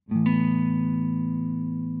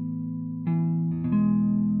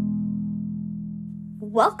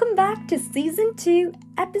Welcome back to Season 2,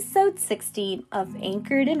 Episode 16 of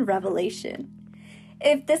Anchored in Revelation.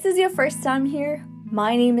 If this is your first time here,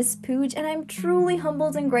 my name is Pooj and I'm truly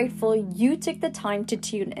humbled and grateful you took the time to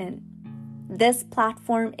tune in. This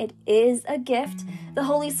platform, it is a gift the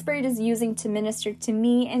Holy Spirit is using to minister to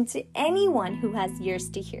me and to anyone who has ears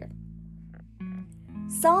to hear.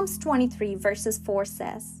 Psalms 23 verses 4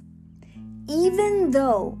 says, "Even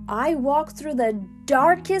though I walk through the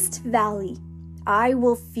darkest valley, I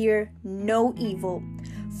will fear no evil,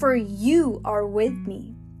 for you are with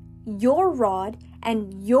me. Your rod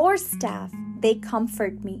and your staff, they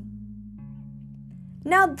comfort me."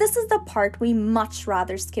 Now, this is the part we much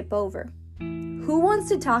rather skip over. Who wants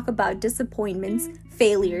to talk about disappointments,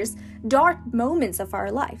 failures, dark moments of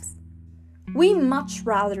our lives? We much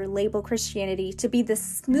rather label Christianity to be the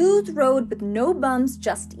smooth road with no bumps,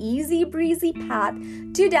 just easy breezy path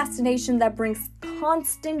to destination that brings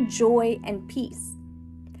constant joy and peace.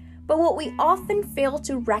 But what we often fail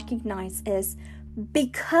to recognize is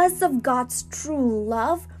because of God's true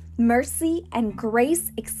love, mercy, and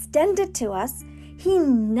grace extended to us, He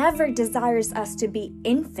never desires us to be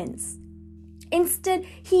infants. Instead,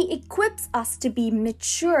 He equips us to be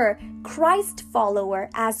mature Christ follower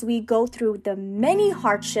as we go through the many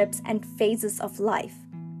hardships and phases of life.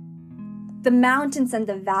 The mountains and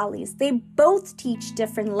the valleys, they both teach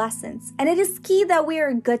different lessons, and it is key that we are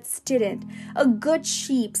a good student, a good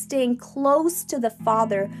sheep, staying close to the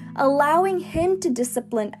Father, allowing Him to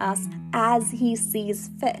discipline us as He sees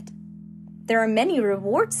fit. There are many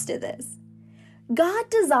rewards to this. God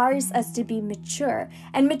desires us to be mature,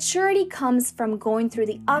 and maturity comes from going through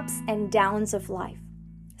the ups and downs of life.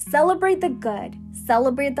 Celebrate the good,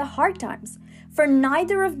 celebrate the hard times, for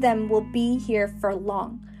neither of them will be here for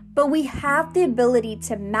long. But we have the ability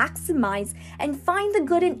to maximize and find the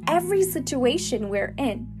good in every situation we're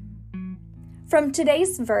in. From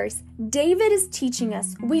today's verse, David is teaching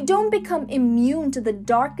us we don't become immune to the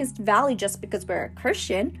darkest valley just because we're a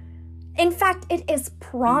Christian. In fact, it is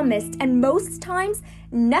promised and most times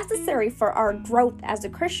necessary for our growth as a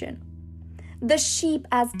Christian. The sheep,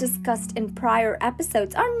 as discussed in prior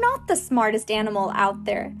episodes, are not the smartest animal out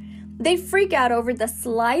there. They freak out over the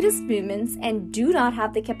slightest movements and do not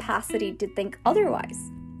have the capacity to think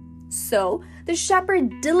otherwise. So, the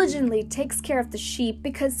shepherd diligently takes care of the sheep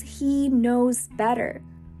because he knows better.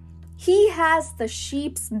 He has the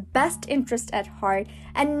sheep's best interest at heart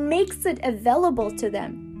and makes it available to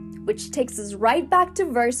them, which takes us right back to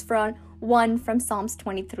verse 1 from Psalms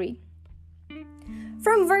 23.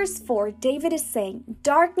 From verse 4, David is saying,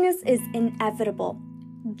 darkness is inevitable.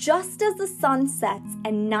 Just as the sun sets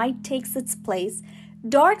and night takes its place,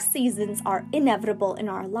 dark seasons are inevitable in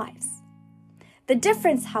our lives. The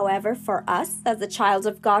difference, however, for us as a child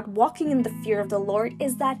of God walking in the fear of the Lord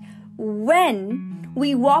is that when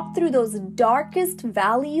we walk through those darkest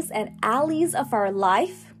valleys and alleys of our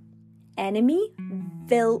life, enemy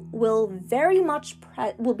will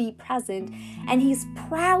be present, and he's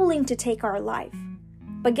prowling to take our life.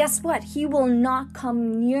 But guess what? He will not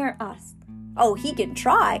come near us. Oh, he can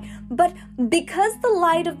try, but because the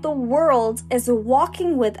light of the world is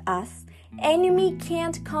walking with us, enemy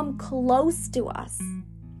can't come close to us.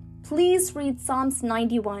 Please read Psalms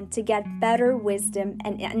 91 to get better wisdom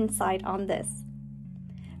and insight on this.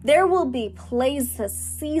 There will be places,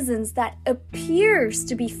 seasons that appears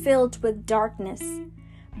to be filled with darkness.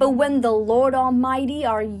 But when the Lord Almighty,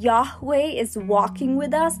 our Yahweh, is walking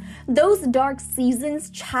with us, those dark seasons,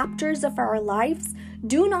 chapters of our lives,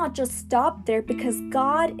 do not just stop there because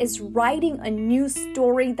God is writing a new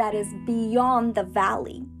story that is beyond the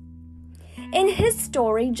valley. In His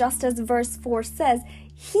story, just as verse 4 says,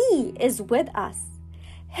 He is with us.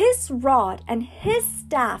 His rod and His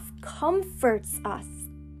staff comforts us.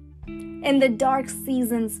 In the dark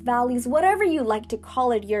seasons, valleys, whatever you like to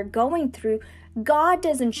call it you're going through, God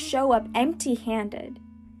doesn't show up empty-handed.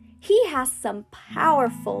 He has some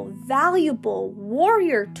powerful, valuable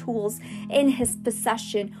warrior tools in His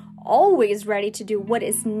possession, always ready to do what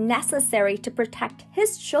is necessary to protect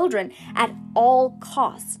His children at all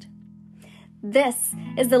cost. This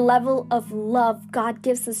is the level of love God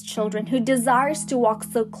gives His children who desires to walk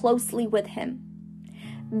so closely with Him.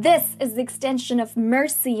 This is the extension of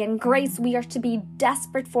mercy and grace we are to be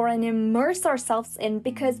desperate for and immerse ourselves in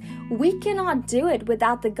because we cannot do it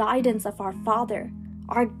without the guidance of our Father,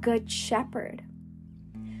 our Good Shepherd.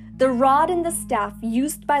 The rod and the staff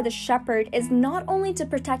used by the shepherd is not only to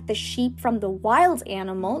protect the sheep from the wild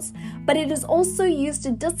animals, but it is also used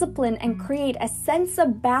to discipline and create a sense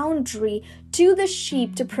of boundary to the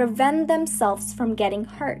sheep to prevent themselves from getting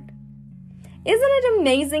hurt. Isn't it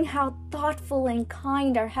amazing how thoughtful and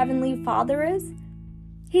kind our Heavenly Father is?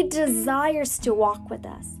 He desires to walk with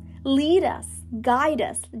us, lead us, guide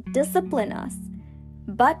us, discipline us.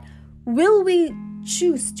 But will we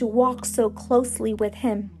choose to walk so closely with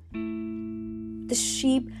Him? The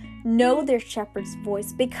sheep know their shepherd's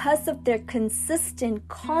voice because of their consistent,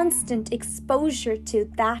 constant exposure to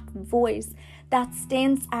that voice that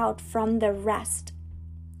stands out from the rest.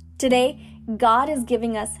 Today, God is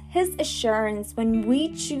giving us His assurance when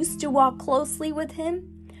we choose to walk closely with Him.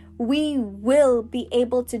 We will be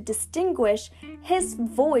able to distinguish His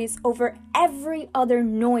voice over every other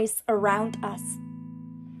noise around us.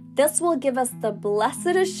 This will give us the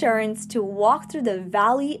blessed assurance to walk through the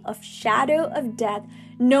valley of shadow of death,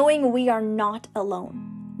 knowing we are not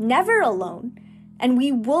alone, never alone, and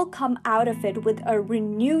we will come out of it with a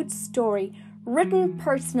renewed story written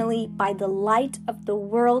personally by the light of the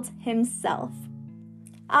world Himself.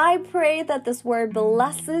 I pray that this word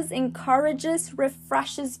blesses, encourages,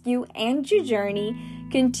 refreshes you and your journey.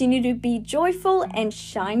 Continue to be joyful and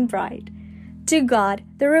shine bright. To God,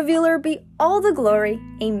 the Revealer, be all the glory.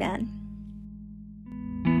 Amen.